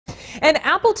An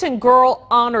Appleton girl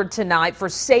honored tonight for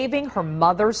saving her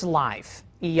mother's life.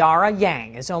 Iara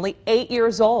Yang is only 8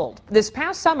 years old. This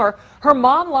past summer, her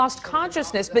mom lost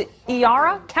consciousness, but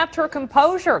Iara kept her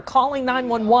composure, calling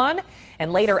 911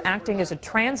 and later acting as a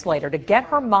translator to get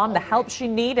her mom the help she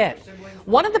needed.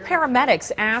 One of the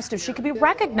paramedics asked if she could be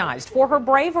recognized for her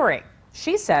bravery.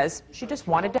 She says she just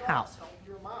wanted to help.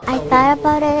 I thought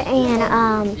about it,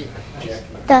 and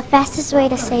the fastest way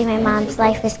to save my mom's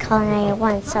life is call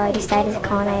 911, so I decided to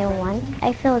call 911.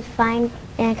 I feel fine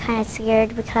and kind of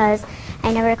scared because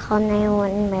I never called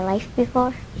 911 in my life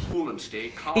before.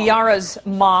 Iara's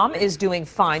mom is doing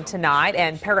fine tonight,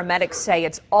 and paramedics say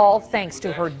it's all thanks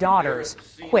to her daughter's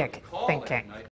quick thinking.